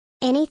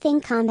Anything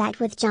Combat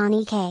with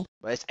Johnny K.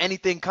 But it's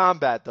anything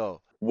combat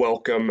though.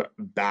 Welcome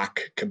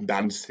back,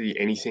 combatants, to the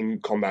Anything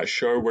Combat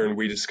Show, wherein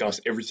we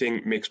discuss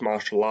everything mixed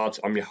martial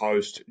arts. I'm your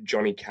host,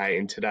 Johnny K,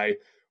 and today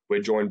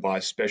we're joined by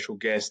a special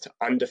guest,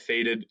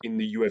 undefeated in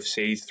the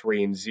UFC,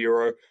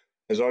 3-0,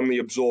 has only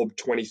absorbed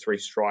 23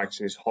 strikes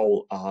in his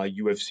whole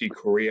UFC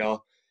career,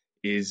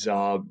 is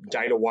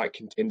Dana White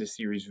Contender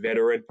Series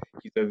veteran.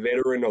 He's a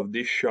veteran of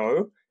this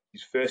show.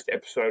 His first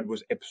episode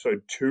was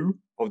episode 2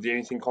 of the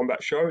Anything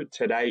Combat Show.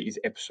 Today is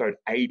episode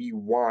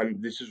 81.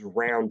 This is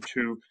round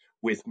 2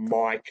 with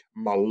Mike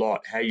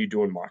MALOTT. How you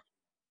doing, Mike?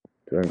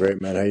 Doing great,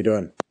 man. How you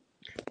doing?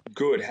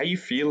 Good. How you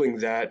feeling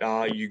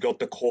that you got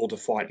the call to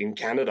fight in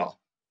Canada?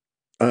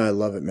 I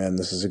love it, man.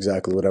 This is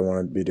exactly what I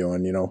wanted to be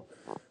doing.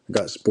 I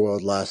got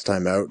spoiled last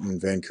time out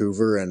in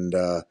Vancouver, and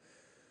I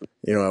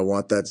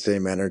want that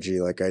same energy.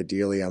 Like,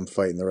 ideally, I'm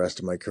fighting the rest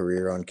of my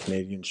career on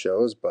Canadian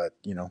shows, but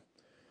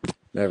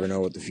never know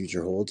what the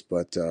future holds.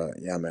 But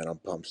yeah, man, I'm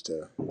pumped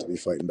to be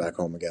fighting back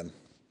home again.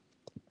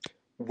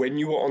 When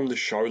you were on the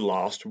show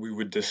last, we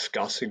were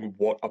discussing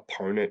what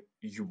opponent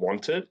you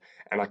wanted,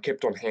 and I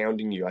kept on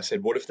hounding you. I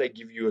said, what if they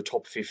give you a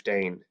top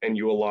 15? And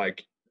you were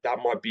like, that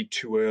might be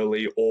too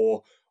early,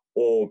 or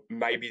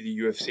maybe the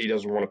UFC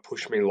doesn't want to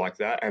push me like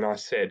that. And I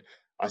said,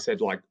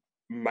 like,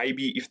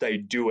 maybe if they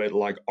do it,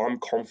 like, I'm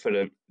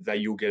confident that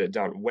you'll get it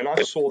done. When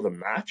I saw the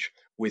match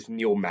with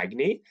Neil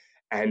Magny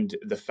and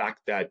the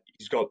fact that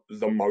he's got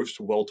the most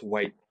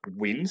welterweight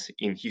wins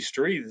in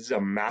history, this is a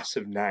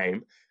massive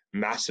name,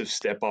 massive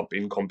step up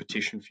in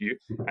competition for you.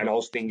 And I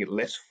was thinking,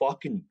 let's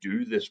fucking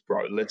do this,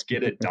 bro. Let's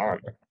get it done.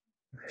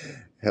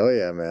 Hell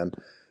yeah, man.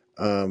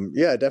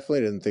 Yeah, I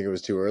definitely didn't think it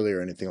was too early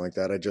or anything like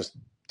that. I just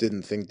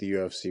didn't think the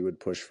UFC would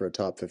push for a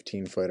top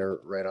 15 fighter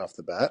right off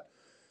the bat.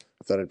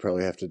 I thought I'd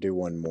probably have to do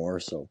one more.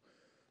 So,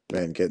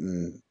 man,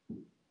 getting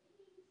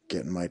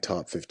my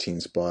top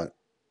 15 spot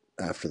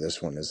after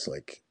this one is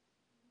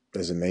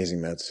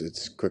amazing, man.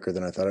 It's quicker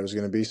than I thought it was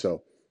going to be.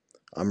 So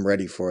I'm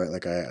ready for it.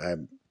 Like,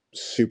 I'm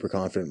super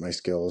confident in my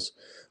skills.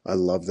 I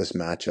love this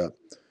matchup.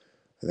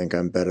 I think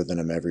I'm better than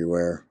him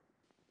everywhere.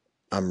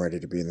 I'm ready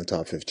to be in the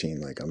top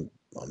 15. Like,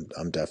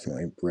 I'm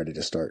definitely ready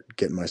to start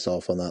getting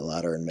myself on that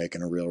ladder and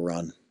making a real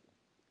run.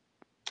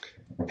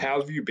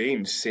 How have you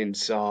been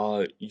since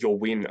your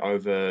win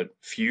over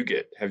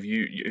Fugit?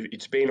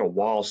 It's been a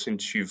while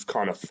since you've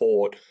kind of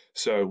fought.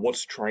 So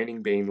what's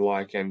training been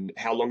like, and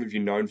how long have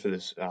you known for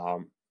this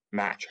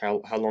match?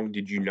 How long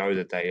did you know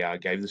that they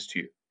gave this to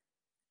you?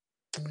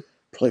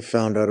 Probably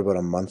found out about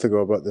a month ago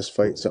about this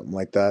fight, something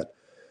like that.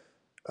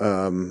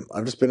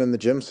 I've just been in the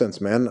gym since,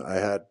 man. I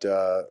had,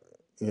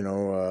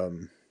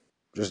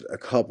 just a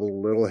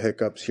couple little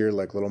hiccups here,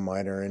 like little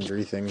minor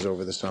injury things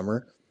over the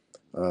summer.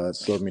 It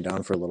slowed me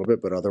down for a little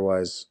bit, but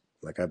otherwise,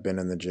 like, I've been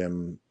in the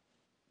gym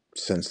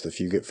since the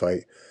Fugit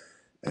fight,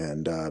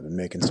 and I've been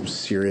making some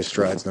serious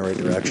strides in the right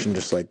direction,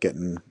 just like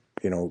getting,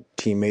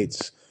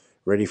 teammates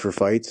ready for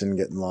fights and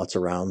getting lots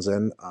of rounds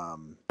in.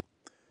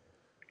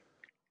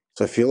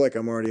 So I feel like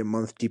I'm already a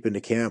month deep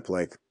into camp.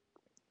 Like,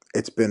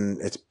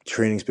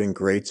 training's been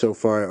great so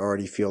far. I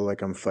already feel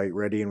like I'm fight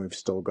ready, and we've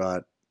still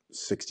got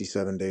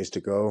 67 days to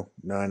go,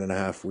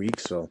 9.5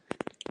 weeks. So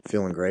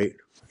feeling great.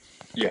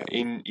 Yeah,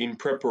 in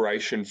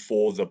preparation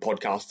for the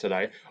podcast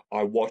today,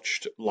 I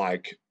watched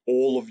like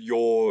all of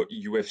your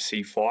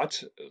UFC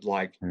fights.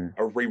 Like,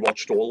 I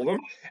rewatched all of them,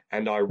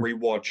 and I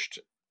rewatched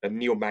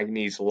Neil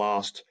Magny's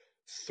last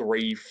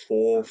 3,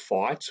 4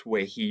 fights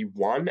where he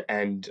won,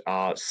 and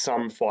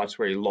some fights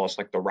where he lost,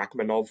 like the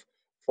Rachmanov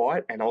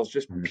fight. And I was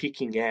just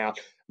picking out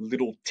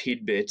little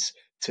tidbits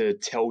to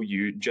tell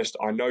you. Just,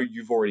 I know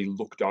you've already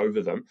looked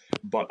over them,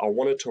 but I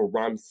wanted to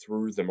run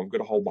through them. I've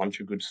got a whole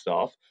bunch of good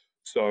stuff.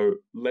 So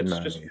let's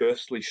just Nice.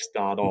 firstly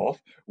start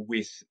off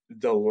with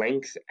the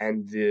length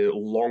and the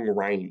long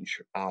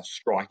range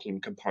striking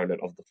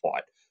component of the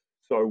fight.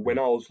 So when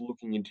I was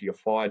looking into your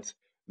fights,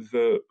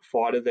 the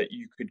fighter that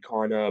you could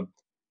kind of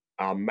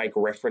make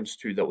reference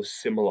to that was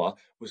similar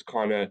was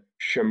kind of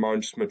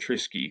Shimon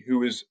Smatrisky,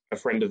 who is a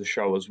friend of the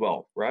show as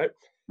well, right?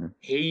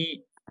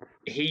 He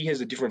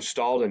has a different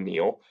style than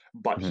Neil,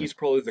 but he's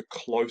probably the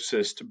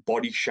closest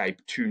body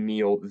shape to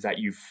Neil that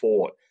you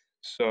fought.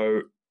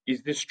 So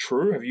is this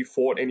true? Have you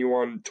fought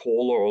anyone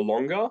taller or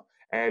longer?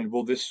 And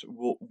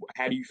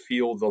how do you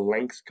feel the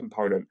length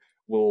component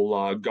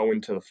will go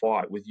into the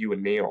fight with you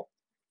and Neil?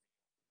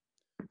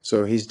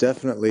 So he's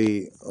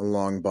definitely a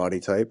long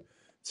body type.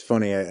 It's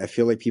funny. I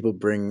feel like people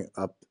bring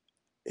up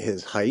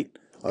his height,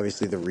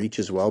 obviously the reach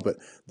as well, but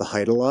the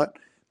height a lot.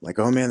 Like,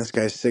 oh man, this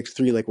guy's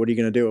 6'3". Like, what are you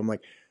gonna do? I'm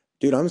like,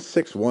 dude, I'm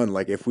 6'1".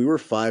 Like, if we were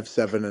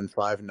 5'7" and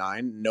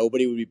 5'9",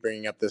 nobody would be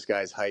bringing up this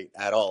guy's height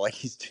at all. Like,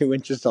 he's 2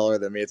 inches taller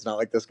than me. It's not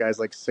like this guy's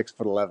like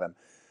 6'11".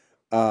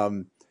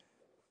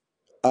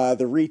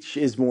 The reach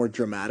is more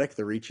dramatic.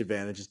 The reach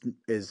advantage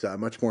is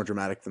much more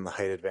dramatic than the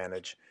height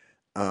advantage.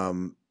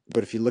 But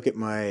if you look at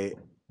my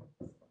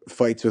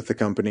fights with the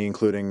company,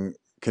 including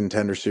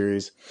Contender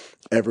Series,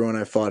 everyone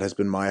I fought has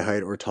been my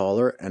height or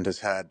taller and has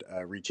had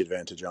a reach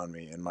advantage on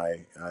me in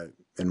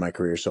my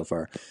career so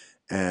far.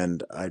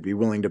 and I'd be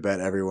willing to bet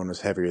everyone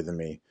was heavier than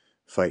me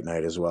fight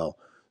night as well.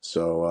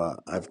 So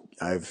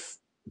I've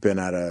been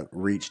at a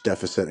reach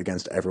deficit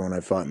against everyone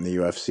I've fought in the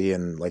UFC,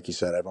 and like you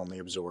said, I've only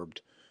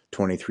absorbed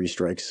 23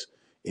 strikes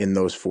in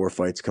those 4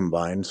 fights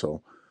combined.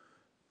 So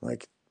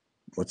like,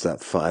 what's that,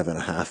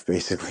 5.5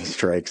 basically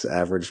strikes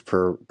average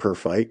per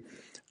fight.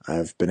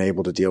 I've been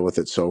able to deal with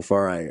it so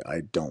far.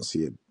 I don't see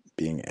it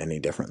being any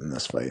different in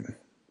this fight.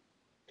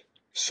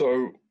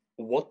 So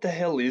what the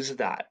hell is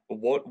that?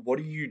 What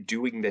are you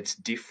doing that's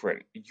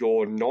different?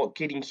 You're not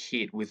getting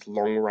hit with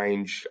long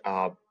range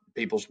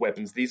people's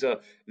weapons. These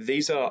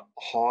are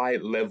high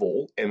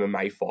level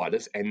MMA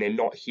fighters, and they're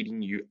not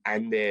hitting you,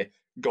 and they're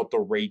got the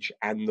reach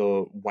and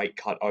the weight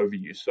cut over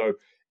you. So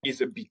is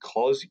it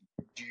because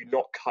do you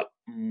not cut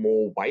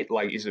more weight?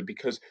 Like, is it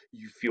because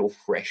you feel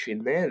fresh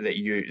in there that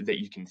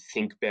you can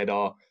think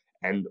better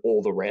and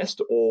all the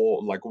rest,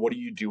 or like what are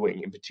you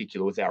doing in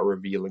particular without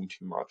revealing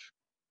too much?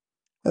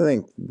 I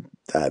think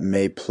that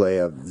may play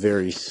a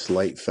very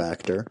slight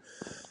factor,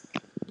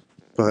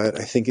 but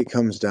I think it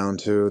comes down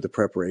to the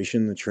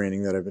preparation, the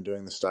training that I've been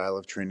doing, the style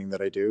of training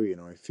that I do. You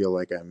know, I feel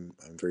like I'm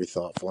very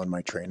thoughtful in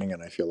my training,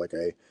 and I feel like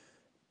I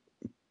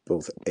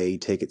both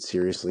take it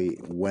seriously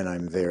when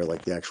I'm there,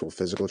 like the actual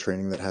physical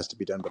training that has to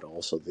be done, but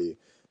also the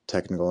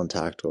technical and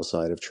tactical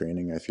side of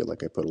training. I feel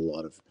like I put a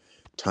lot of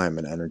time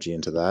and energy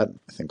into that.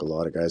 I think a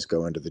lot of guys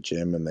go into the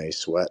gym and they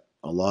sweat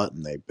a lot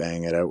and they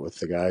bang it out with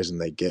the guys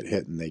and they get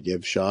hit and they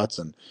give shots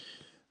and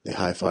they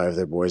high five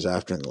their boys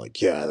after and they're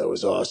like, yeah, that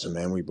was awesome,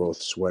 man. We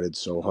both sweated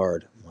so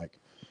hard. I'm like,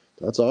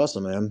 that's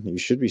awesome, man. You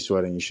should be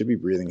sweating. You should be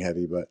breathing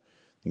heavy, but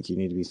I think you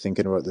need to be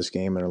thinking about this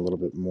game in a little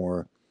bit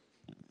more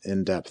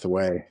in-depth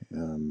way,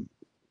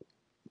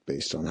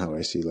 based on how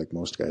I see like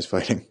most guys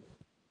fighting.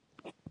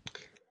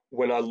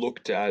 When I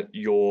looked at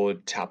your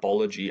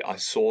Tapology, I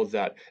saw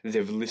that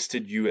they've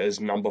listed you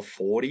as number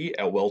 40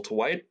 at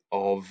welterweight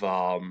of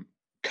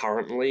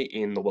currently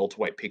in the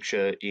welterweight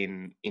picture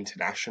in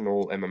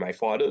international MMA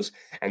fighters,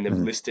 and they've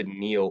Mm-hmm. listed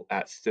Neil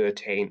at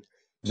 13.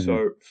 Mm-hmm.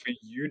 So for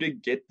you to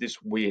get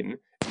this win,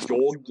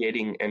 you're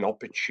getting an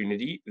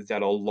opportunity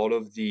that a lot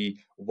of the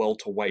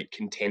welterweight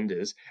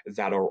contenders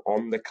that are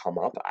on the come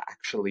up are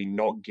actually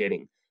not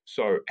getting.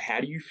 So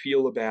how do you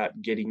feel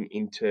about getting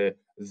into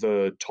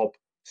the top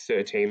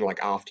 13 like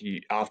after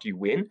you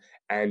win,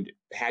 and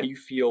how do you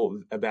feel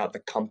about the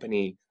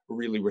company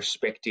really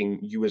respecting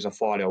you as a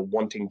fighter,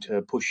 wanting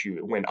to push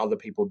you when other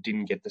people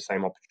didn't get the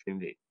same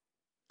opportunity?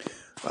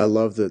 I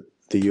love that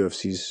the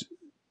UFC's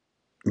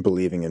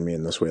believing in me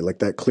in this way. Like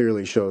that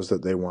clearly shows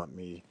that they want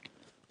me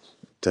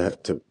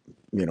to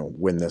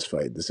win this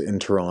fight. This in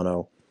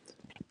Toronto.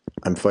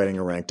 I'm fighting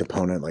a ranked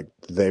opponent. Like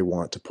they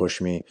want to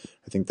push me.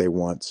 I think they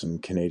want some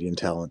Canadian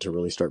talent to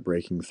really start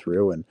breaking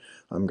through, and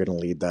I'm going to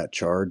lead that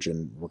charge.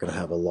 And we're going to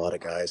have a lot of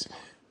guys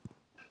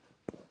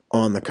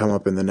on the come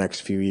up in the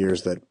next few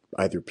years that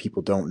either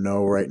people don't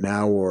know right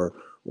now or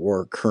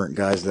current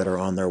guys that are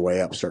on their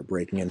way up start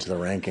breaking into the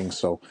rankings.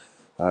 So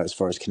as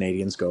far as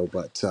Canadians go,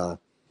 but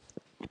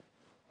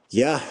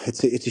yeah,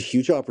 it's a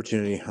huge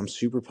opportunity. I'm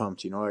super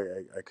pumped. You know,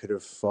 I could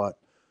have fought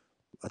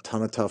a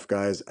ton of tough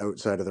guys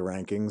outside of the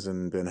rankings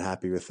and been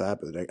happy with that,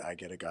 but I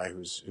get a guy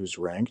who's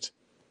ranked.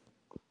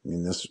 I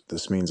mean,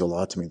 this means a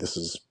lot to me. This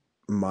is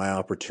my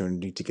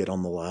opportunity to get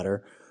on the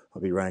ladder.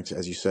 I'll be ranked,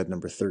 as you said,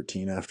 number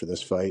 13 after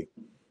this fight,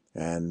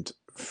 and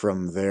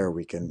from there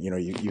we can,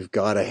 you've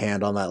got a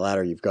hand on that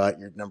ladder. You've got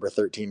your number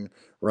 13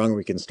 rung.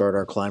 We can start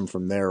our climb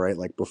from there, right?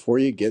 Like before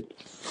you get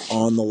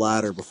on the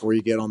ladder, before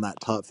you get on that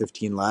top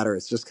 15 ladder,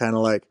 it's just kind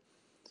of like,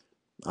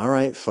 all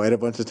right, fight a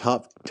bunch of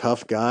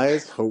tough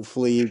guys.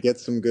 Hopefully you get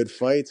some good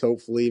fights.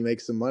 Hopefully you make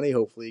some money.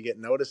 Hopefully you get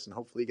noticed, and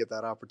hopefully you get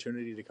that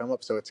opportunity to come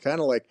up. So it's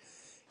kind of like,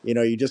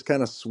 you just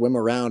kind of swim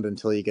around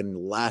until you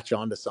can latch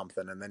onto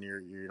something, and then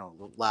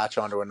latch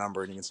onto a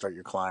number, and you can start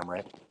your climb,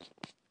 right?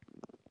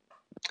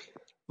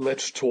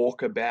 Let's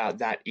talk about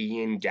that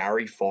Ian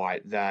Gary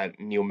fight that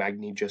Neil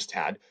Magny just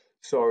had.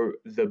 So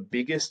the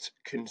biggest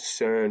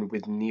concern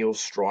with Neil's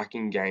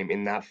striking game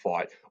in that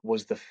fight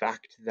was the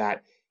fact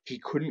that he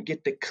couldn't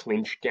get the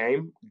clinch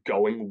game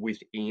going with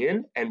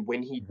Ian, and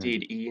when he Mm-hmm.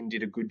 did, Ian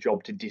did a good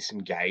job to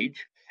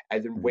disengage.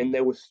 And then when Mm-hmm.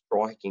 they were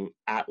striking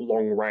at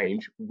long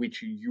range,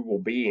 which you will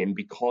be in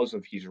because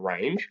of his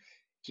range,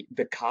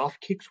 the calf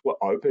kicks were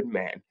open,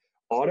 man.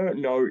 I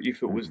don't know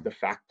if it was Mm-hmm. the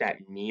fact that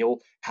Neil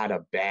had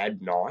a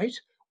bad night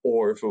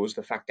or if it was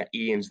the fact that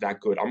Ian's that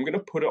good. I'm going to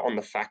put it on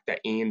the fact that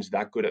Ian's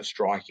that good at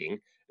striking,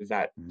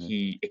 that Mm-hmm.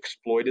 he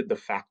exploited the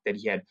fact that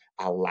he had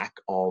a lack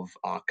of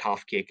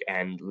calf kick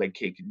and leg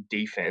kick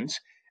defense.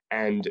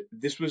 And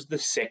this was the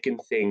second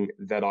thing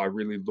that I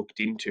really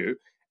looked into.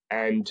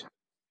 And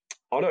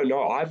I don't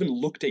know. I haven't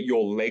looked at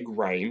your leg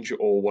range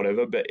or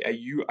whatever, but are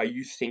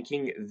you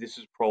thinking this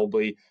is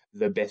probably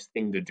the best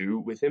thing to do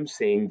with him,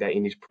 seeing that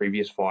in his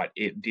previous fight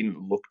it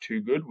didn't look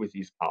too good with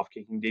his calf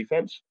kicking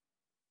defense?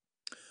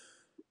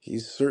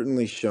 He's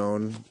certainly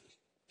shown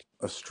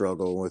a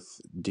struggle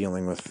with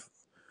dealing with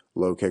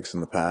low kicks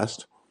in the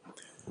past.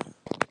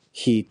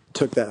 He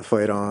took that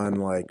fight on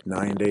like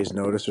 9 days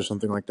notice or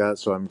something like that,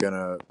 so I'm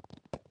gonna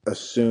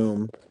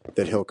assume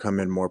that he'll come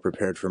in more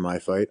prepared for my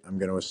fight. I'm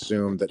going to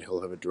assume that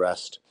he'll have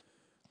addressed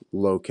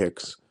low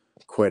kicks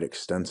quite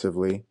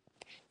extensively.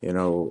 You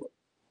know,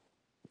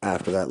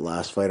 after that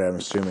last fight, I'm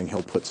assuming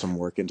he'll put some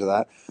work into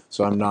that.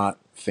 So I'm not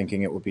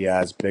thinking it will be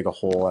as big a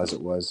hole as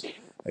it was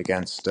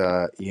against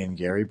Ian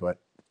Gary, but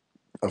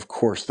of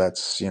course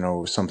that's,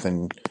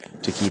 something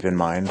to keep in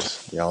mind.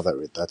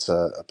 That's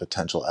a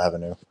potential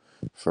avenue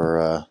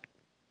for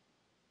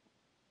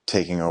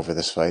taking over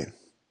this fight.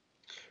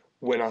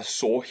 When I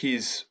saw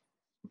his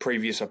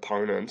previous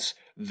opponents,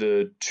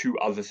 the two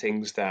other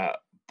things that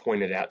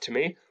pointed out to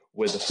me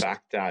were the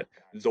fact that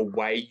the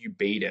way you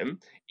beat him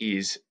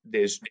is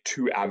there's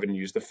two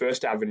avenues. The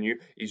first avenue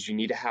is you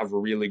need to have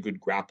really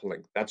good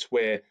grappling. That's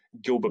where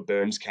Gilbert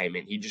Burns came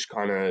in. He just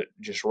kind of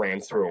just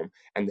ran through him.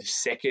 And the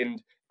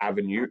second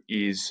avenue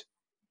is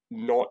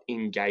not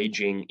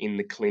engaging in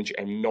the clinch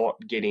and not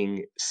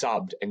getting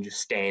subbed and just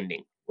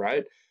standing,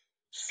 right?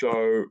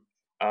 So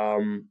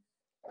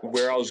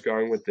where I was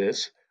going with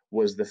this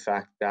was the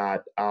fact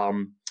that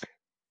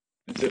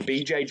the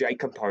BJJ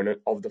component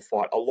of the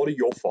fight, a lot of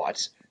your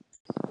fights,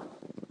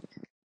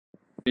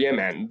 yeah,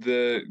 man,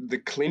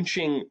 the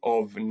clinching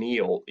of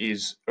Neil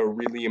is a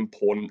really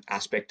important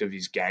aspect of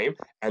his game,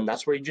 and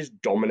that's where he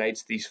just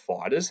dominates these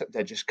fighters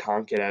that just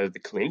can't get out of the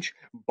clinch.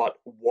 But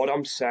what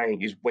I'm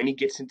saying is when he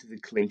gets into the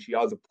clinch, he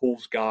either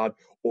pulls guard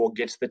or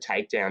gets the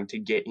takedown to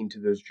get into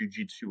those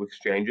jiu-jitsu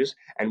exchanges.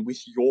 And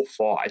with your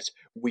fights,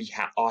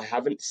 I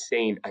haven't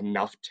seen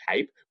enough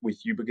tape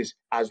with you because,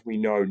 as we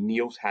know,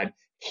 Neil's had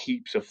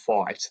heaps of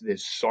fights.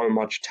 There's so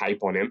much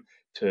tape on him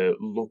to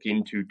look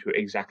into to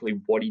exactly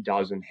what he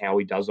does and how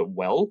he does it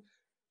well.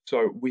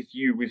 So with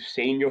you, we've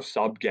seen your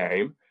sub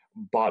game,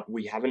 but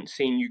we haven't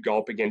seen you go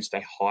up against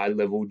a high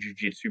level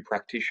jiu-jitsu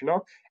practitioner.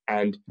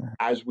 And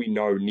as we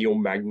know, Neil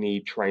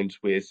Magny trains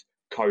with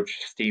coach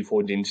Steve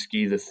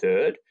Hordinsky the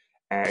third,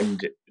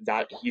 and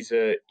that he's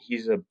a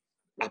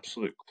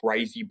absolute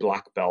crazy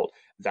black belt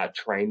that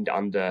trained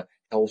under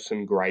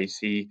Helson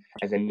Gracie,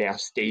 and then now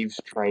Steve's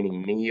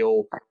training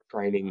Neil,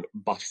 training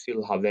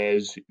Basil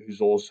Havez,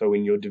 who's also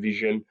in your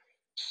division.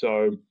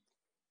 So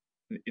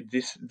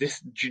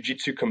this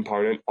jiu-jitsu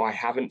component, I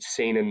haven't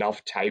seen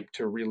enough tape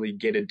to really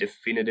get a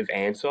definitive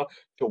answer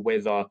to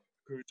whether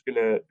who's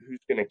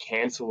gonna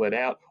cancel it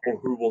out or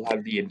who will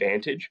have the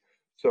advantage.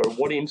 So,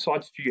 what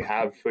insights do you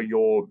have for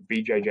your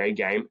BJJ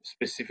game,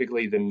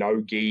 specifically the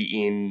no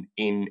gi in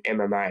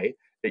MMA,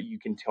 that you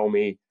can tell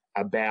me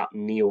about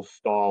Neil's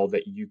style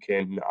that you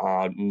can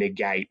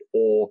negate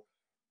or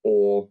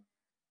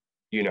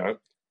you know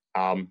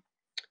um,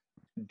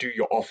 do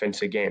your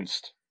offense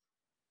against?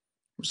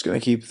 I'm just going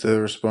to keep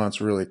the response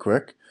really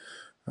quick.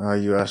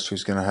 You asked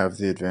who's going to have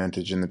the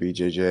advantage in the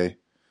BJJ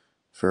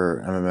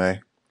for MMA.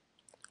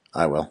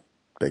 I will.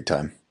 Big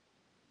time.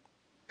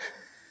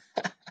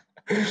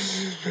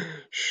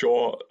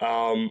 Sure.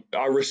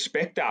 I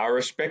respect that. I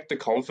respect the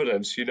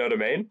confidence. You know what I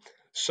mean?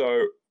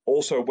 So,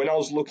 also, when I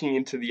was looking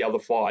into the other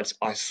fights,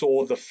 I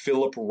saw the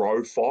Philip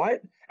Rowe fight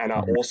and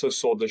I also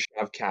saw the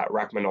Shavkat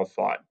Rakhmonov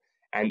fight.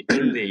 And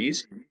in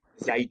these,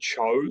 they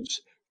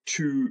chose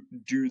to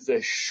do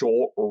the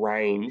short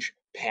range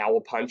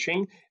power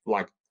punching,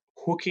 like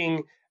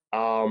hooking,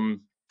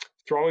 um,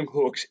 throwing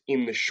hooks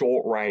in the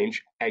short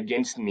range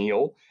against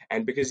Neil.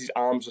 And because his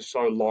arms are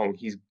so long,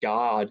 his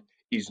guard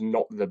is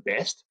not the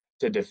best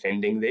to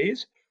defending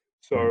these.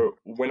 So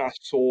when I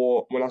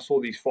saw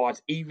these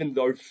fights, even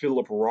though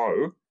Philip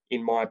Rowe,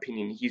 in my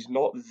opinion, he's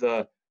not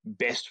the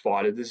best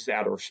fighter. This is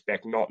out of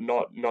respect,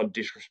 not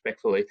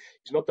disrespectfully.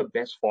 He's not the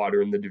best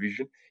fighter in the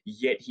division.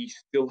 Yet he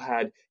still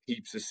had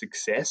heaps of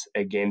success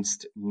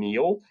against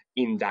Neil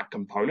in that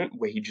component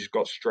where he just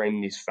got straight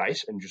in his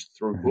face and just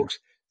threw hooks,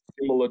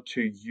 similar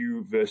to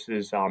you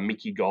versus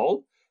Mickey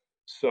Gall.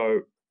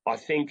 So I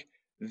think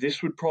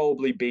this would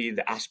probably be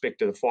the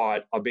aspect of the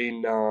fight. I've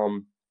been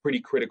pretty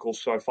critical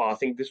so far. I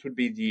think this would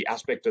be the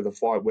aspect of the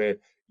fight where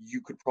you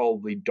could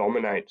probably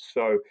dominate.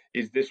 So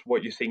is this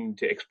what you're seeking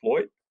to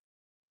exploit?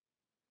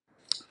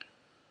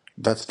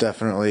 That's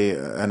definitely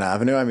an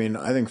avenue. I mean,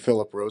 I think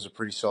Philip Rowe's a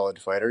pretty solid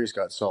fighter. He's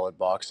got solid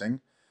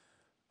boxing.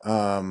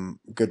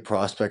 Good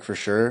prospect for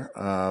sure.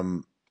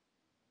 I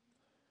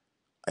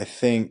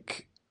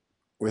think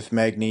with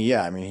Magny,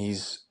 yeah, I mean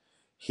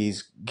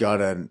he's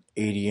got an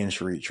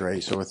 80-inch reach,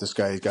 right? So with this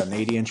guy, he's got an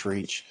 80-inch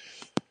reach.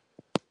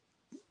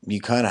 You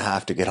kind of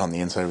have to get on the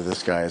inside with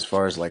this guy as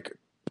far as like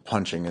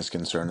punching is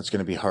concerned. It's going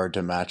to be hard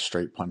to match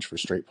straight punch for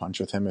straight punch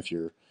with him if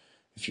you're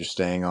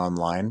staying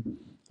online.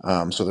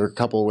 So there are a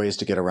couple of ways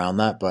to get around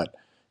that, but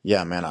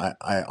yeah, man,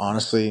 I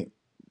honestly,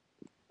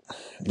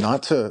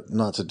 not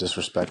to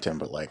disrespect him,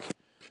 but like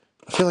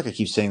I feel like I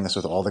keep saying this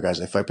with all the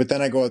guys I fight, but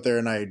then I go out there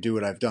and I do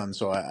what I've done,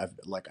 so I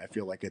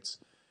feel like it's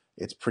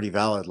pretty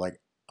valid. Like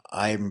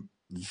I'm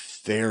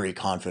very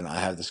confident I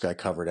have this guy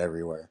covered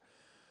everywhere.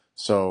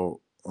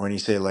 So when you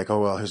say like, oh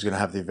well, who's gonna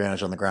have the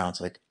advantage on the ground?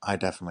 It's like I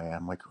definitely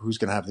am. Like who's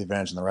gonna have the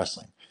advantage in the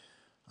wrestling?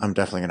 I'm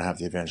definitely gonna have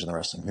the advantage in the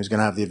wrestling. Who's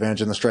gonna have the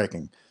advantage in the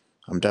striking?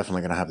 I'm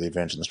definitely going to have the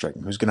advantage in the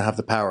striking. Who's going to have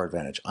the power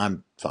advantage?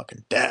 I'm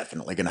fucking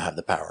definitely going to have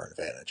the power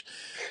advantage.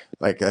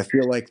 Like I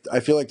feel like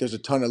there's a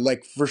ton of,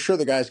 like, for sure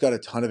the guy's got a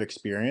ton of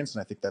experience,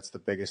 and I think that's the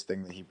biggest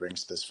thing that he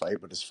brings to this fight.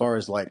 But as far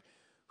as like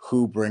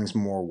who brings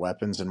more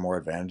weapons and more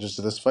advantages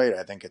to this fight,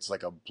 I think it's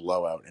like a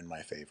blowout in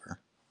my favor.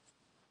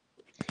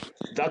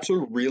 That's a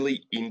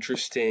really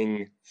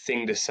interesting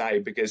thing to say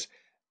because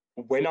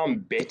when I'm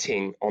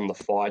betting on the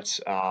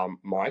fights,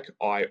 Mike,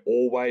 I'm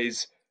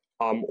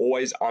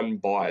always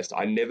unbiased.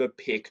 I never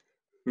pick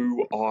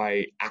who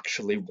I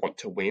actually want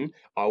to win.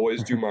 I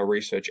always do my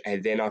research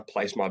and then I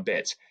place my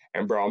bets.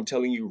 And bro, I'm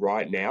telling you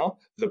right now,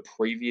 the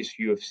previous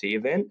UFC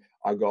event,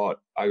 I got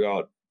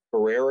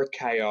Pereira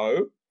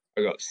KO,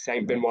 I got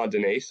Saint Benoit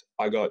Denis,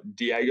 I got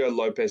Diego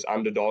Lopez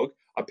underdog.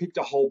 I picked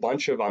a whole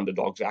bunch of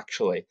underdogs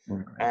actually,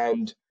 Okay.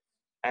 and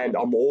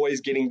I'm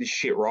always getting this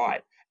shit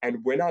right.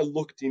 And when I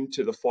looked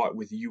into the fight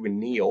with you and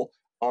Neil,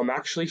 I'm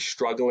actually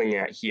struggling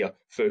out here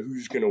for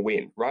who's gonna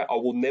win, right? I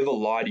will never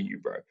lie to you,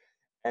 bro.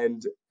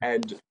 And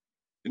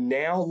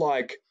now,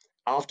 like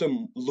after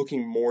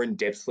looking more in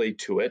depthly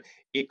to it,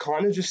 it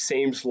kind of just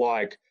seems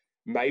like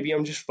maybe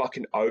I'm just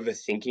fucking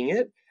overthinking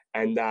it,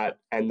 and that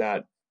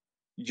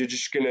you're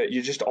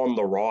just on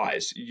the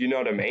rise. You know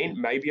what I mean?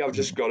 Maybe I'm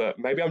just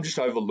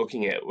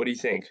overlooking it. What do you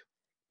think?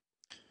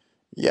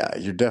 Yeah,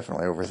 you're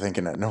definitely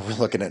overthinking it and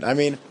overlooking it. I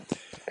mean,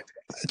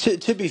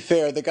 to be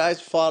fair, the guy's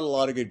fought a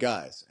lot of good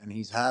guys, and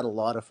he's had a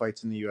lot of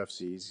fights in the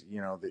UFCs.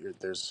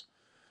 There's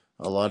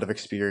a lot of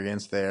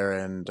experience there,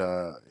 and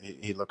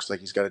he looks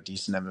like he's got a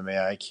decent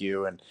MMA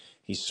IQ, and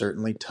he's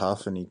certainly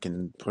tough, and he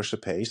can push a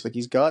pace. Like,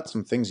 he's got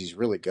some things he's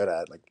really good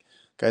at. Like,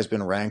 guy's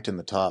been ranked in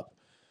the top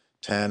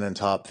 10 and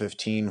top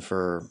 15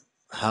 for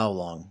how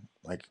long?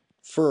 Like,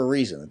 for a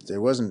reason. It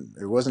wasn't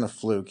a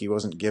fluke. He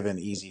wasn't given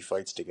easy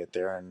fights to get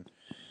there, and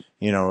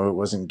it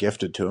wasn't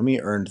gifted to him.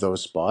 He earned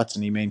those spots,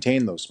 and he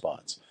maintained those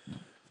spots.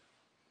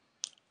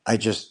 I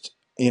just,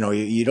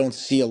 you don't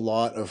see a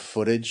lot of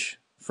footage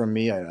from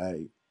me.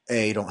 I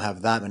don't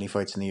have that many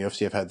fights in the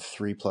UFC. I've had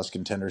 3+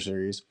 contender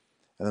series,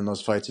 and then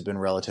those fights have been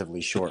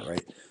relatively short,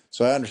 right?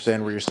 So I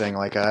understand where you're saying,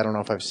 like, I don't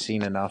know if I've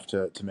seen enough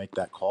to make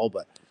that call,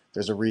 but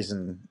there's a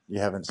reason you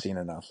haven't seen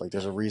enough. Like,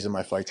 there's a reason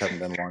my fights haven't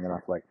been long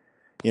enough. Like,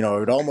 it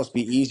would almost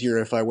be easier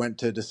if I went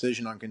to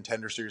decision on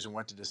contender series and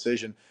went to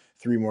decision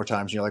 3 more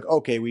times. And you're like,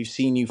 okay, we've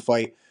seen you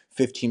fight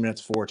 15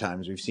 minutes 4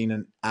 times. We've seen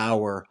an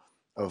hour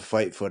of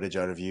fight footage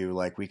out of you.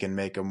 Like, we can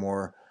make a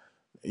more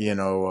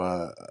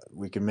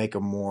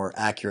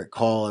accurate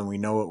call, and we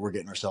know what we're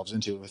getting ourselves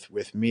into.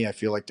 With me, I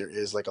feel like there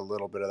is like a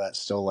little bit of that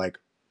still. Like,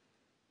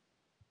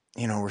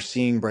 we're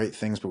seeing bright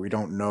things, but we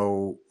don't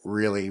know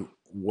really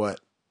what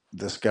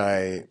this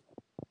guy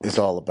is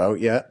all about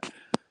yet.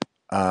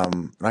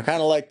 And I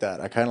kind of like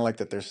that. I kind of like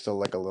that there's still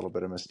like a little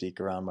bit of mystique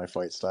around my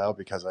fight style,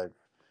 because I've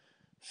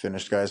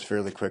finished guys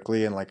fairly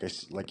quickly, and like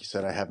you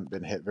said, I haven't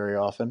been hit very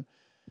often,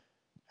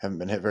 haven't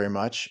been hit very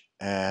much,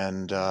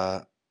 and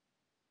I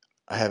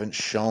haven't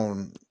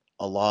shown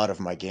a lot of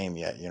my game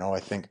yet. I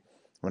think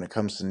when it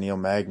comes to Neil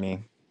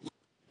Magny,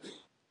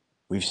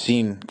 we've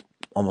seen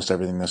almost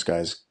everything this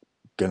guy's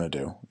gonna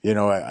do.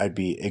 I'd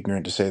be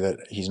ignorant to say that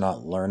he's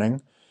not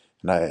learning,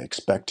 and I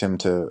expect him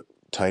to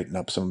tighten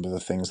up some of the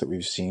things that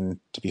we've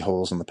seen to be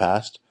holes in the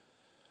past.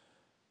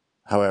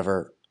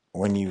 However,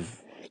 when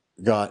you've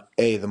got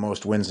A, the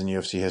most wins in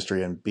UFC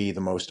history, and B,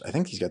 I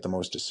think he's got the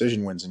most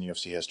decision wins in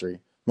UFC history,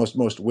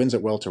 most wins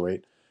at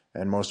welterweight,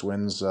 and most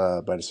wins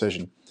by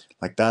decision.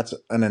 Like, that's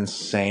an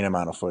insane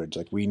amount of footage.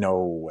 Like, we know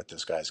what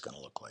this guy's going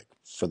to look like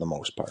for the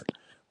most part.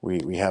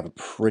 We have a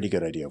pretty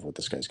good idea of what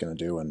this guy's going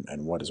to do,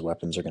 and what his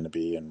weapons are going to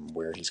be, and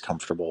where he's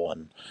comfortable.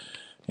 And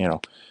you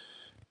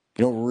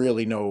don't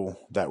really know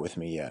that with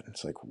me yet.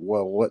 It's like,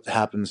 well, what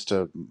happens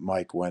to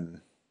Mike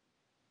when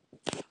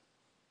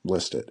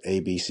list it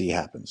ABC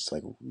happens?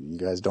 Like, you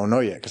guys don't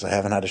know yet, because I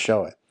haven't had to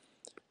show it.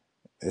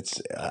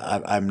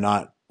 I'm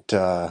not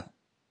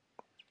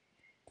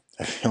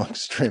I feel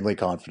extremely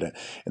confident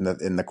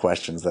in the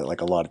questions that,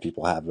 like, a lot of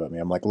people have about me.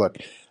 I'm like, look,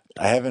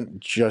 I haven't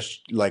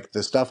just, like,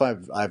 the stuff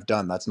I've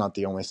done, that's not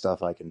the only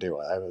stuff I can do.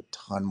 I have a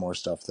ton more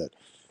stuff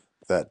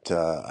that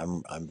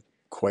I'm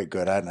quite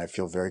good at, and I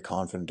feel very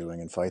confident doing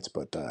in fights,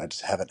 but I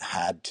just haven't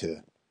had to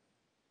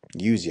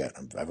use yet.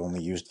 I've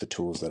only used the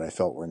tools that I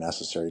felt were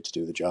necessary to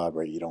do the job,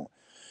 right? You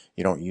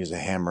don't use a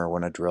hammer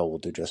when a drill will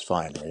do just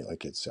fine, right?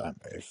 Like, it's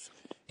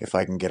if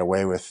I can get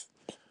away with,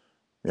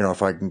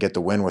 if I can get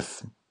the win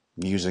with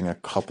using a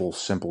couple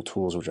simple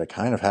tools, which I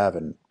kind of have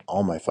in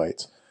all my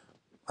fights,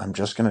 I'm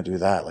just gonna do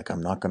that. Like,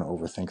 I'm not gonna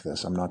overthink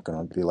this. I'm not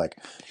gonna be like,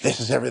 this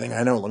is everything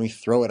I know, let me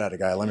throw it at a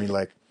guy. Let me,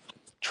 like,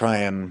 try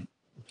and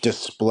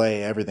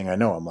display everything I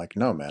know. I'm like,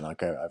 no, man.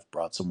 Like, I've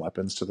brought some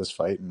weapons to this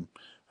fight, and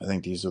I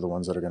think these are the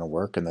ones that are gonna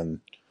work. And then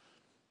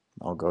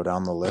I'll go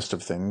down the list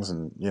of things,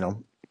 and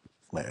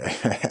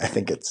I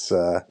think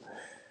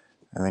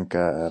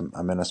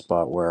I'm in a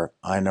spot where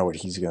I know what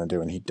he's going to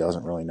do, and he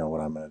doesn't really know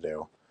what I'm going to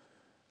do.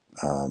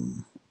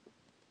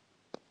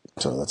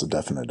 So that's a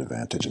definite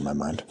advantage in my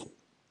mind.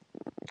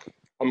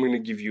 I'm going to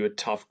give you a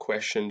tough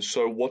question.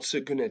 So, what's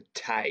it going to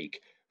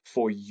take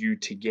for you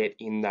to get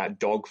in that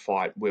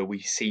dogfight where we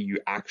see you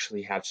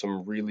actually have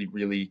some really,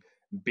 really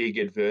big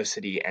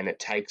adversity and it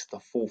takes the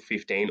full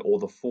 15 or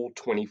the full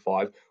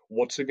 25?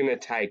 What's it going to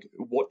take?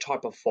 What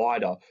type of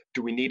fighter?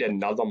 Do we need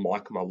another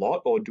Mike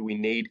Malott, or do we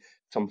need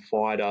some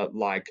fighter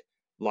like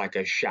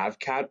a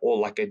Shavkat or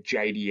like a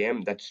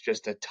JDM that's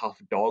just a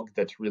tough dog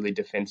that's really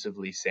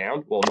defensively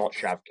sound? Well, not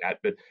Shavkat,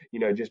 but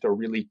just a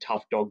really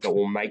tough dog that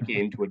will make it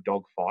into a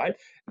dog fight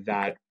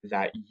that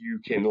you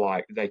can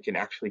they can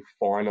actually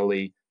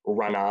finally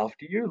run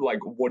after you. Like,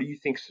 what do you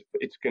think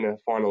it's going to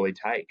finally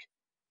take?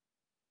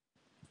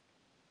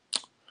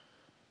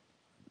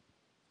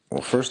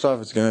 Well, first off,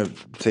 it's gonna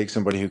take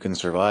somebody who can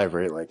survive,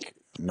 right? Like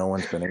no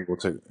one's been able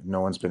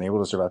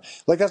to survive.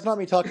 Like that's not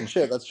me talking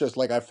shit. That's just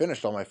like I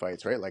finished all my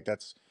fights, right? Like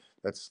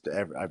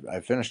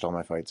I've finished all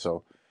my fights,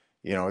 so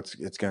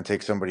it's gonna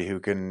take somebody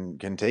who can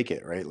take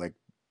it, right? Like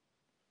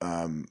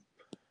um,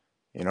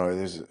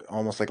 there's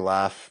almost like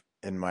laugh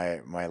in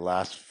my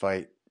last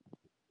fight,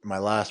 my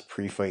last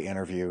pre-fight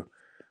interview.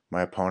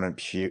 My opponent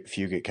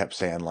Fugit kept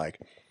saying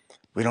like,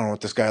 "We don't know what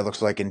this guy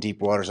looks like in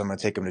deep waters. I'm gonna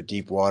take him to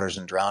deep waters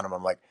and drown him."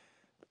 I'm like,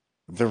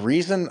 the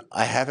reason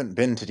I haven't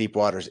been to deep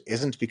waters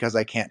isn't because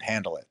I can't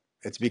handle it.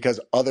 It's because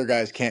other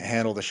guys can't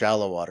handle the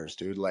shallow waters,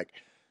 dude. Like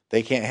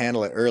they can't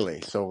handle it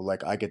early, so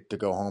like I get to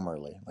go home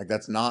early. Like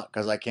that's not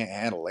because I can't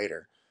handle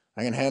later.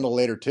 I can handle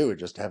later too.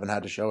 Just haven't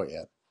had to show it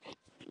yet.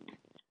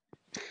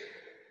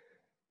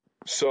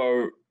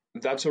 So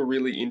that's a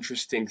really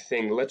interesting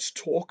thing. Let's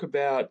talk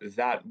about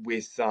that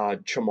with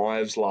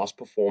Chimaev's last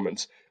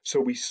performance. So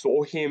we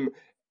saw him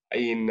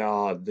in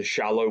the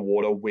shallow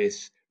water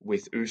with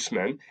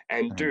Usman,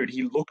 and Mhm, dude,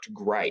 he looked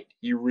great.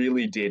 He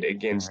really did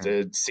against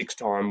mhm, a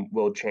six-time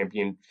world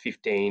champion,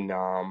 15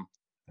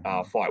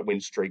 mhm. fight win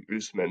streak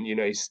Usman.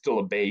 He's still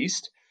a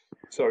beast.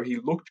 So he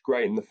looked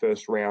great in the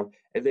first round,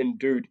 and then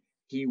dude,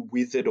 he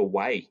withered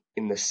away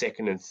in the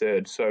second and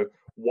third. So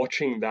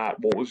watching that,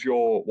 what was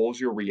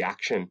your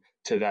reaction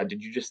to that?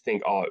 Did you just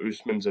think, oh,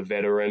 Usman's a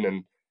veteran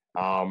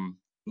and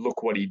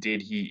look what he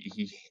did?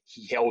 He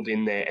held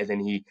in there and then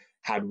he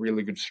had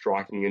really good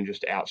striking and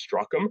just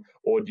outstruck him,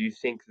 or do you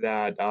think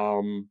that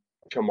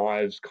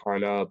Chimaev's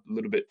kind of a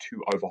little bit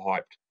too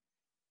overhyped?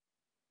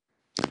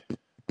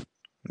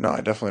 No,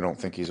 I definitely don't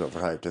think he's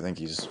overhyped. I think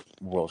he's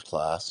world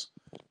class.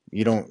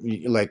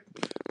 Like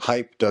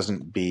hype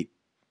doesn't beat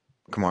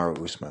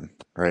Kamaru Usman,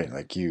 right?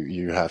 Like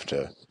you have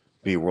to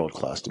be world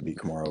class to beat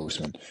Kamaru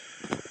Usman.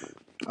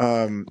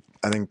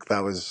 I think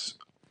that was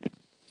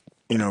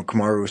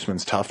Kamaru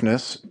Usman's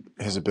toughness,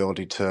 his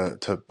ability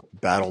to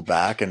battle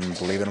back and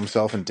believe in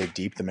himself and dig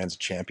deep. The man's a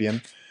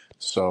champion,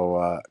 so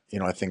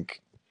I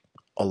think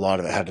a lot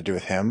of it had to do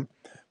with him.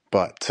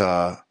 But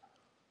yeah,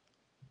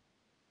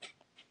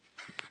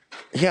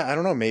 I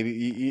don't know. Maybe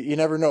you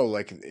never know.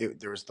 Like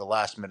there was the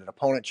last minute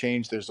opponent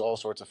change. There's all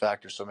sorts of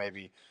factors. So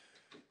maybe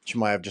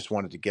Chimaev just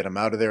wanted to get him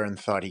out of there and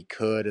thought he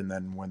could, and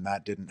then when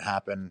that didn't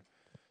happen,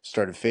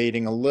 started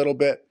fading a little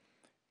bit.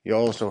 You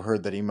also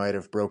heard that he might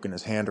have broken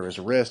his hand or his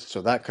wrist,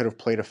 so that could have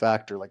played a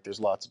factor. Like there's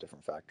lots of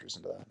different factors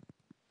into that.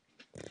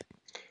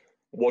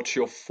 What's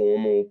your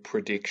formal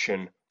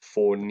prediction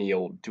for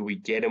Neil? Do we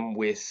get him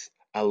with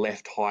a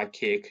left high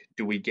kick?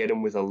 Do we get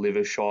him with a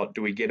liver shot?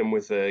 Do we get him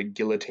with a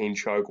guillotine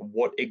choke?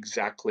 What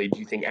exactly do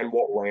you think, and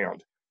what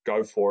round?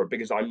 Go for it,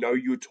 because I know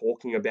you're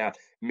talking about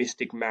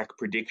Mystic Mac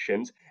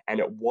predictions, and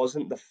it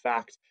wasn't the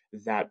fact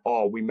that,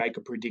 oh, we make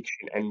a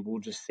prediction and we'll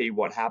just see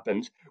what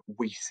happens.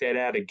 We set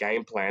out a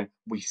game plan,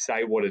 we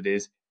say what it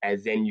is, and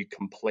then you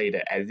complete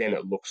it, and then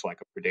it looks like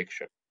a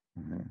prediction.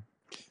 Mhm.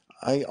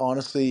 I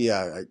honestly,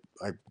 yeah,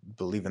 I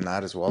believe in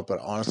that as well. But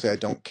honestly, I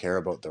don't care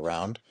about the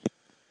round.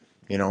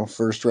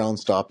 First round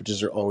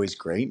stoppages are always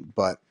great,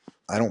 but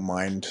I don't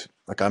mind.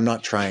 Like, I'm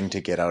not trying to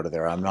get out of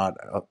there. I'm not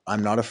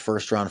a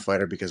first round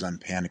fighter because I'm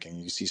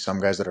panicking. You see some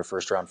guys that are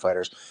first round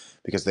fighters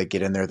because they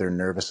get in there, they're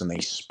nervous and they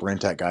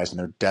sprint at guys and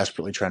they're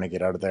desperately trying to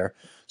get out of there.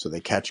 So they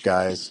catch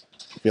guys.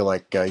 I feel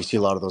like you see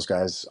a lot of those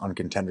guys on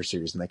Contender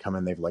Series and they come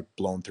in, they've like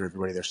blown through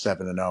everybody. They're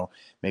 7-0.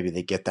 Maybe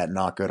they get that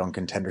knockout on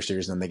Contender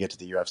Series and then they get to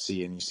the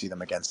UFC and you see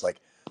them against like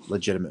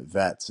legitimate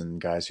vets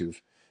and guys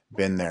who've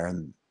been there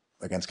and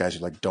against guys who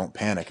like don't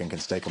panic and can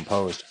stay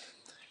composed.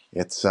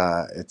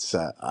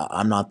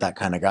 I'm not that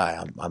kind of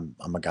guy.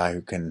 I'm a guy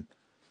who can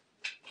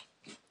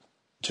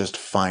just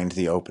find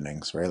the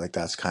openings, right? Like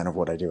that's kind of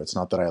what I do. It's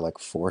not that I like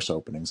force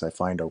openings. I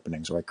find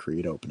openings or I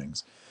create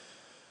openings.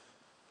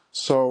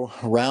 So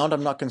round,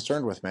 I'm not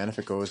concerned with, man. If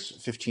it goes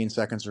 15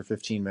 seconds or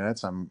 15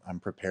 minutes, I'm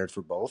prepared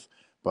for both.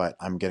 But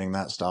I'm getting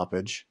that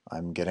stoppage.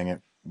 I'm getting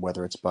it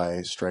whether it's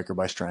by strike or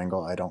by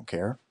strangle. I don't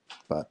care,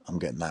 but I'm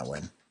getting that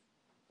win.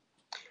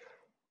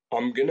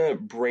 I'm gonna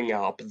bring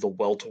up the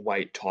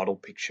welterweight title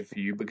picture for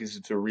you because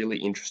it's a really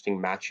interesting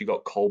match. You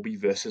got Colby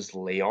versus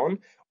Leon.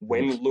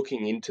 When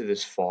looking into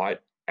this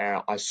fight,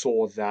 I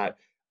saw that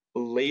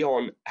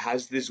Leon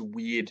has this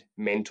weird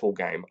mental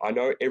game. I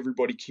know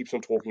everybody keeps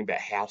on talking about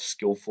how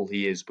skillful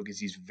he is because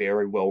he's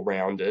very well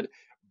rounded,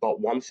 but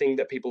one thing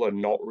that people are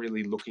not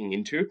really looking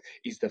into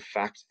is the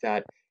fact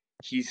that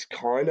he's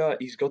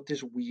got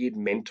this weird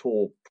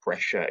mental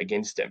pressure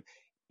against him.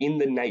 In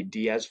the Nate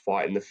Diaz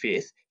fight in the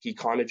fifth, he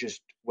kind of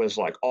just was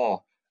like,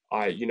 oh,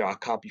 I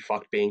can't be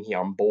fucked being here.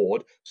 I'm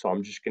bored, so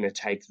I'm just gonna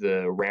take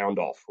the round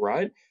off,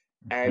 right?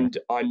 And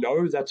I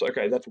know that's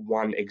okay. That's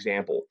one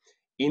example.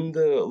 In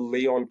the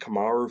Leon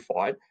Kamaru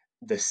fight,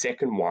 the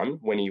second one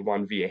when he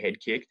won via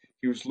head kick,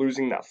 he was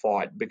losing that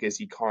fight because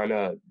he kind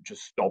of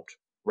just stopped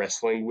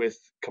wrestling with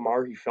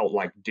Kamaru. He felt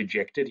like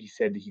dejected. He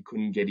said he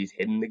couldn't get his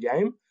head in the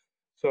game.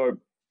 So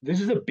this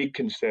is a big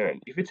concern.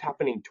 If it's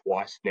happening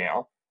twice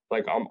now,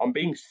 like I'm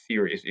being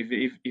serious.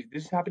 If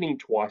this is happening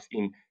twice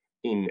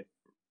in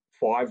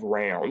 5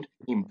 round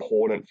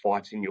important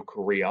fights in your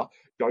career,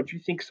 don't you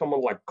think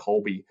someone like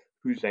Colby,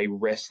 who's a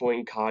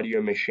wrestling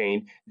cardio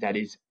machine, that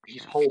is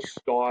his whole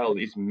style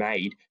is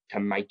made to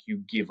make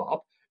you give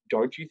up,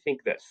 don't you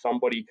think that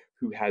somebody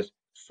who has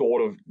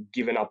sort of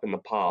given up in the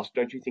past,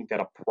 don't you think that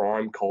a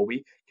prime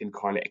Colby can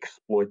kind of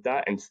exploit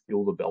that and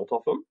steal the belt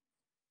off him?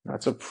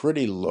 That's a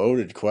pretty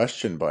loaded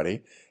question,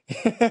 buddy.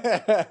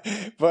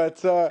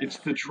 But It's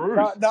the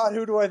truth. not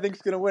who do I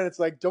think's gonna win. It's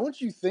like, don't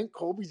you think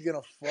Colby's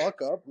gonna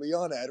fuck up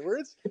Leon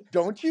Edwards?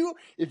 Don't you?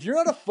 If you're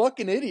not a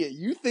fucking idiot,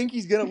 you think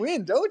he's gonna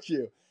win, don't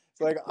you?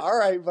 It's like, all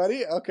right,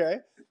 buddy, okay.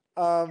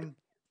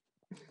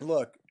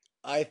 Look,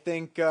 I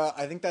think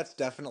that's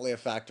definitely a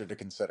factor to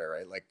consider,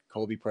 right? Like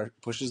Colby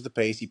pushes the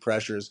pace, he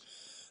pressures.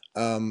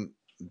 Um,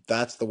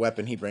 that's the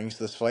weapon he brings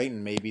to this fight,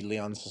 and maybe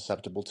Leon's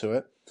susceptible to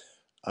it.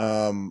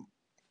 Um,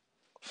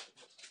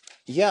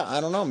 yeah,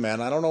 I don't know, man.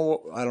 I don't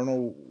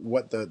know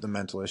what the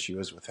mental issue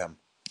is with him.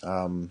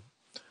 I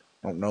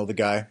don't know the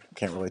guy.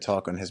 Can't really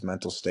talk on his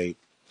mental state.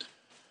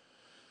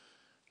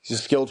 He's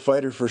a skilled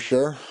fighter for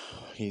sure.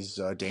 He's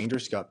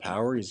dangerous. Got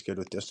power. He's good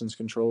with distance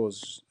control.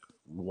 His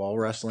wall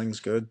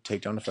wrestling's good.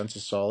 Takedown defense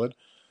is solid.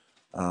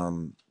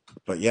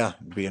 But yeah,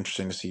 it'd be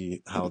interesting to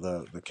see how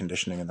the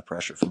conditioning and the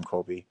pressure from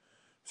Colby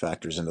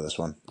factors into this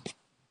one.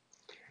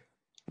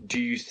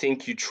 Do you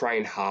think you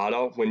train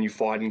harder when you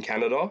fight in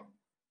Canada?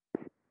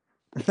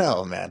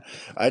 No, man.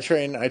 I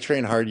train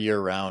hard year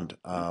round.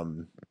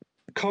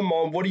 Come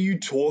on, what are you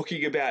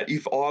talking about?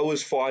 If I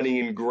was fighting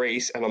in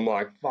Greece and I'm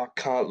like, fuck,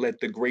 can't let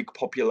the Greek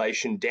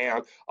population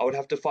down, I would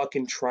have to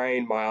fucking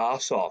train my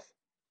ass off.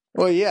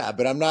 Well, yeah,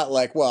 but I'm not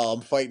like, well, I'm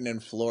fighting in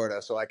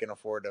Florida, so I can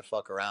afford to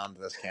fuck around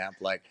this camp.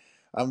 Like,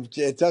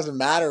 it doesn't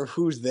matter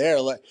who's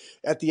there. Like,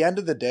 at the end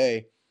of the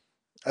day,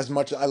 as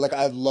much I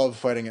love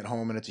fighting at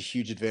home, and it's a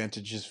huge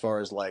advantage as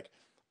far as like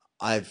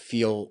I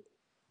feel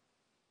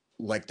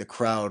like the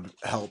crowd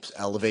helps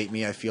elevate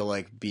me. I feel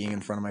like being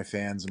in front of my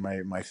fans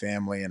and my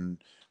family and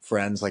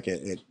friends, like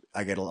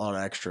I get a lot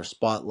of extra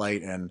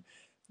spotlight and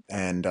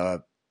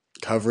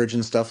coverage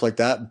and stuff like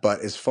that.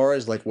 But as far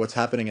as like what's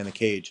happening in the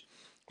cage,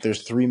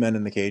 there's 3 men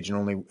in the cage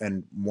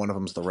and one of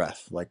them's the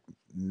ref. Like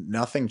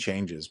nothing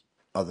changes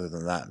other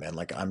than that, man.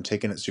 Like I'm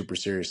taking it super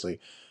seriously.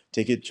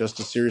 Take it just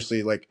as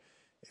seriously. Like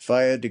if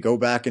I had to go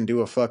back and do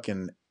a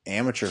fucking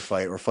amateur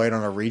fight or fight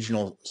on a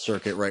regional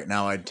circuit right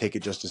now, I'd take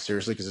it just as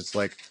seriously because it's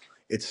like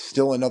it's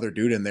still another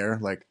dude in there.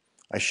 Like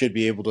I should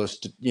be able to,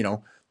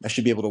 I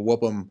should be able to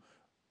whoop him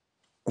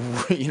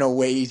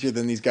way easier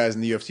than these guys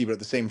in the UFC. But at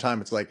the same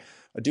time, it's like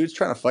a dude's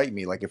trying to fight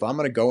me. Like if I'm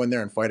gonna go in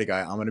there and fight a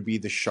guy, I'm gonna be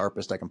the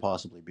sharpest I can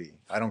possibly be.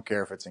 I don't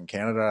care if it's in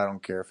Canada. I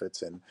don't care if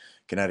it's in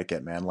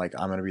Connecticut, man. Like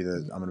I'm gonna be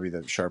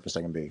the sharpest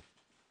I can be.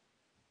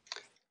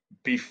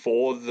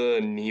 Before the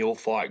Neil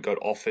fight got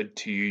offered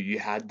to you, you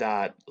had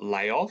that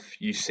layoff.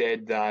 You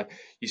said that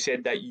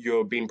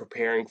you've been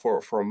preparing for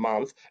it for a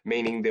month,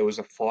 meaning there was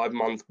a 5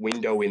 month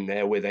window in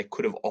there where they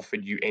could have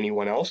offered you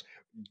anyone else.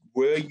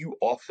 Were you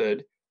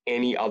offered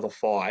any other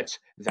fights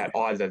that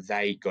either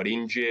they got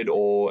injured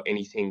or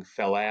anything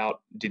fell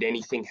out? Did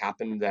anything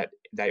happen that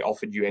they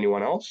offered you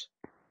anyone else?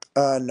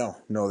 No.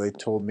 They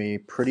told me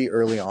pretty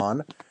early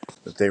on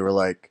that they were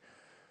like,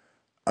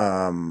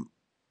 um,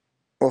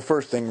 well,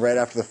 first thing right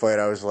after the fight,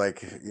 I was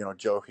like,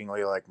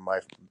 jokingly, like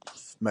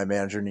my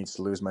manager needs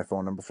to lose my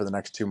phone number for the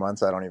next 2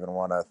 months. I don't even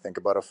want to think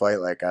about a fight.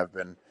 Like I've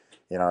been,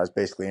 I was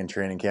basically in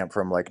training camp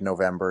from like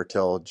November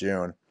till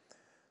June.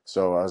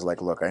 So I was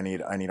like, look, I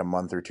need a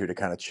month or two to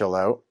kind of chill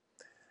out.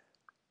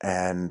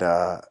 And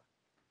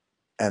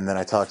and then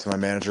I talked to my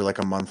manager like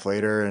a month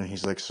later, and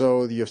he's like,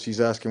 so the UFC's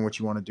asking what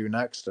you want to do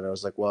next. And I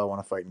was like, well, I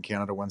want to fight in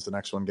Canada. When's the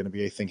next one going to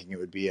be? Thinking it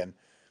would be in,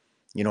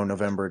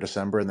 November,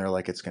 December. And they're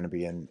like, it's going to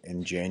be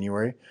in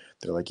January.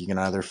 They're like, you can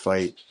either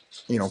fight,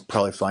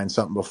 probably find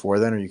something before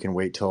then, or you can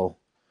wait till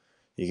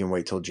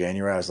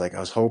January. I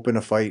was hoping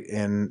to fight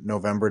in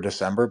November,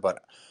 December,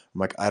 but I'm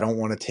like, I don't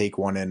want to take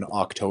one in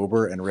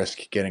October and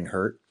risk getting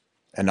hurt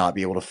and not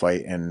be able to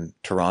fight in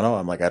Toronto.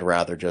 I'm like, I'd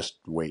rather just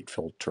wait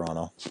till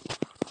Toronto.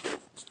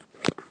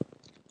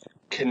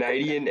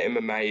 Canadian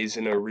MMA is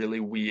in a really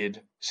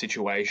weird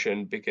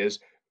situation because,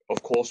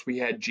 of course, we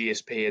had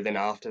GSP, and then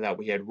after that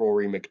we had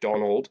Rory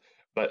McDonald.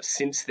 But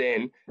since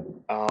then,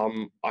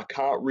 I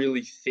can't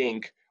really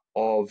think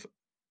of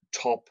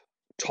top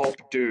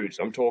top dudes.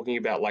 I'm talking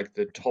about like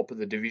the top of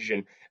the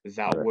division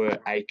that Right. were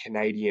a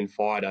Canadian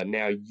fighter.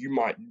 Now you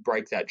might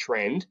break that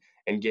trend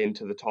and get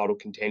into the title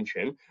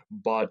contention.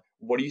 But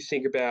what do you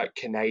think about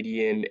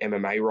Canadian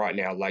MMA right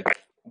now? Like,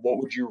 what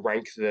would you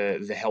rank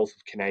the health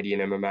of Canadian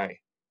MMA?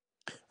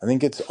 I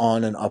think it's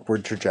on an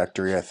upward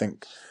trajectory. I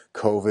think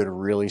COVID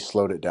really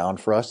slowed it down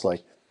for us.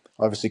 Like,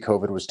 obviously,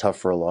 COVID was tough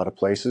for a lot of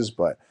places,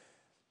 but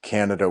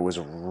Canada was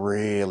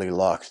really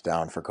locked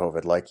down for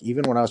COVID. Like,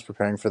 even when I was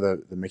preparing for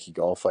the Mickey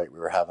Gall fight, we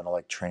were having to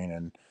like train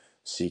in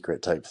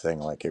secret type thing.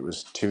 Like, it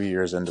was 2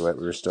 years into it.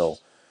 We were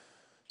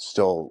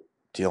still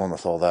dealing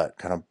with all that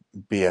kind of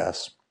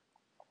BS.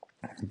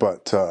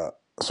 But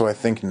so I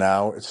think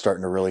now it's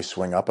starting to really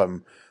swing up.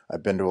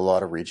 I've been to a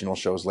lot of regional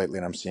shows lately,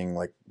 and I'm seeing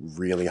like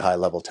really high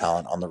level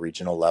talent on the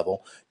regional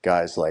level.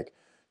 Guys like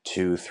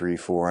 2, 3,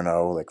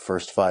 4-0, like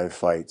first 5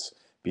 fights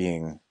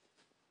being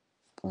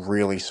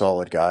really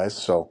solid guys.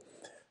 So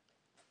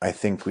I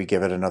think we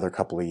give it another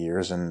couple of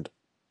years, and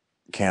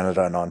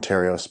Canada and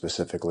Ontario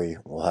specifically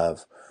will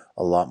have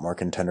a lot more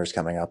contenders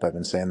coming up. I've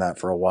been saying that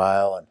for a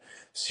while, and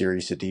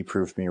Siri Sadi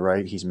proved me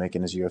right. He's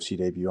making his UFC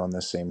debut on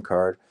this same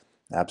card.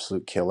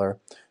 Absolute killer.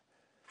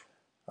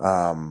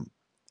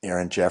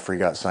 Aaron Jeffrey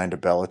got signed to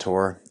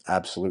Bellator.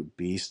 Absolute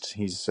beast.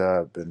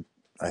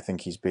 I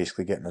think he's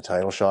basically getting a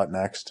title shot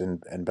next in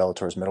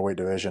Bellator's middleweight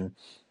division.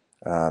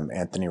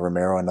 Anthony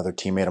Romero, another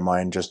teammate of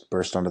mine, just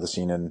burst onto the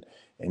scene in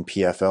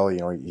PFL. You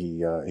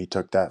know, he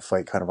took that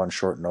fight kind of on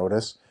short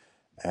notice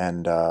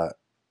and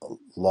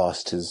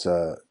lost his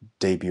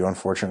debut,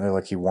 unfortunately.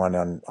 Like, he won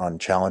on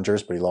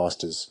challengers, but he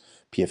lost his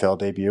PFL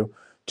debut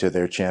to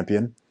their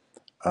champion,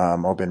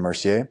 Aubin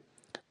Mercier.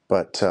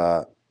 But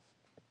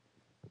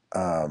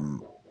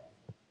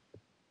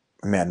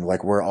man,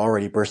 like, we're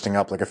already bursting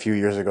up. Like, a few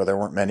years ago, there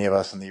weren't many of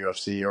us in the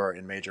UFC or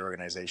in major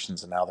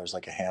organizations, and now there's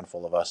like a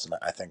handful of us, and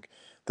I think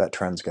that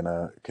trend's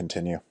gonna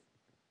continue.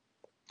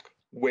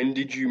 When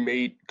did you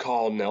meet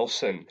Kyle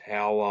Nelson?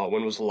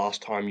 When was the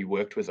last time you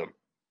worked with him?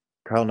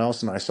 Kyle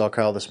Nelson, I saw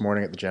Kyle this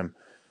morning at the gym.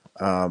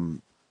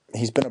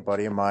 He's been a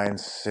buddy of mine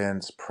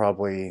since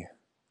probably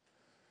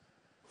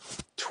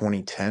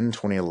 2010,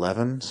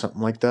 2011,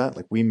 something like that.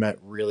 Like, we met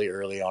really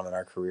early on in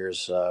our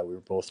careers. We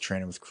were both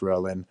training with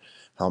Cruellin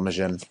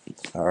Helmegen,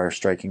 our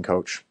striking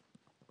coach,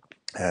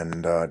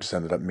 and just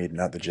ended up meeting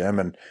at the gym.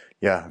 And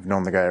yeah, I've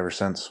known the guy ever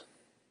since.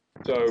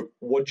 So,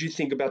 what do you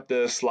think about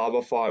the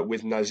Slava fight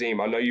with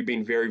Nazim? I know you've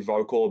been very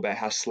vocal about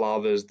how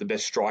Slava is the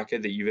best striker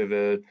that you've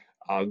ever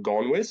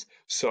gone with.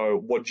 So,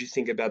 what do you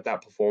think about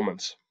that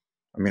performance?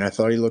 I mean, I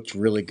thought he looked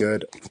really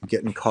good.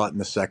 Getting caught in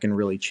the second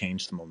really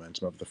changed the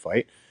momentum of the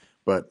fight.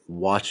 But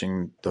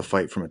watching the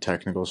fight from a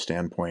technical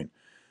standpoint,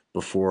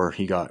 before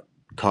he got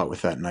caught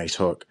with that nice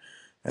hook,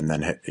 and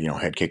then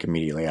head kick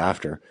immediately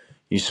after,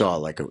 you saw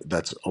like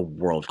that's a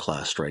world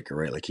class striker,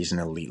 right? Like, he's an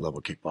elite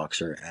level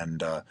kickboxer,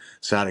 and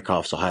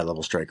Sadikov's a high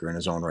level striker in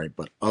his own right.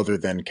 But other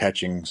than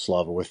catching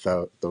Slava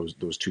without those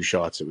 2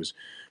 shots, it was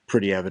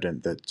pretty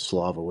evident that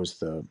Slava was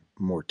the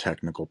more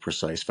technical,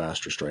 precise,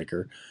 faster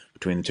striker.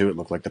 Between the two, it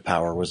looked like the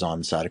power was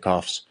on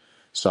Sadikov's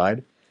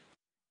side.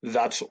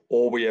 That's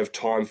all we have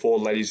time for,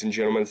 ladies and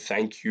gentlemen.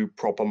 Thank you,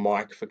 Proper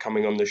Mike, for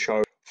coming on the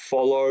show.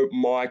 Follow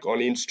Mike on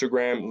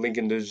Instagram, link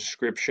in the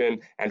description,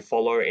 and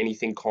follow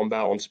Anything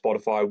Combat on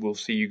Spotify. We'll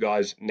see you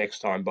guys next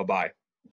time. Bye bye.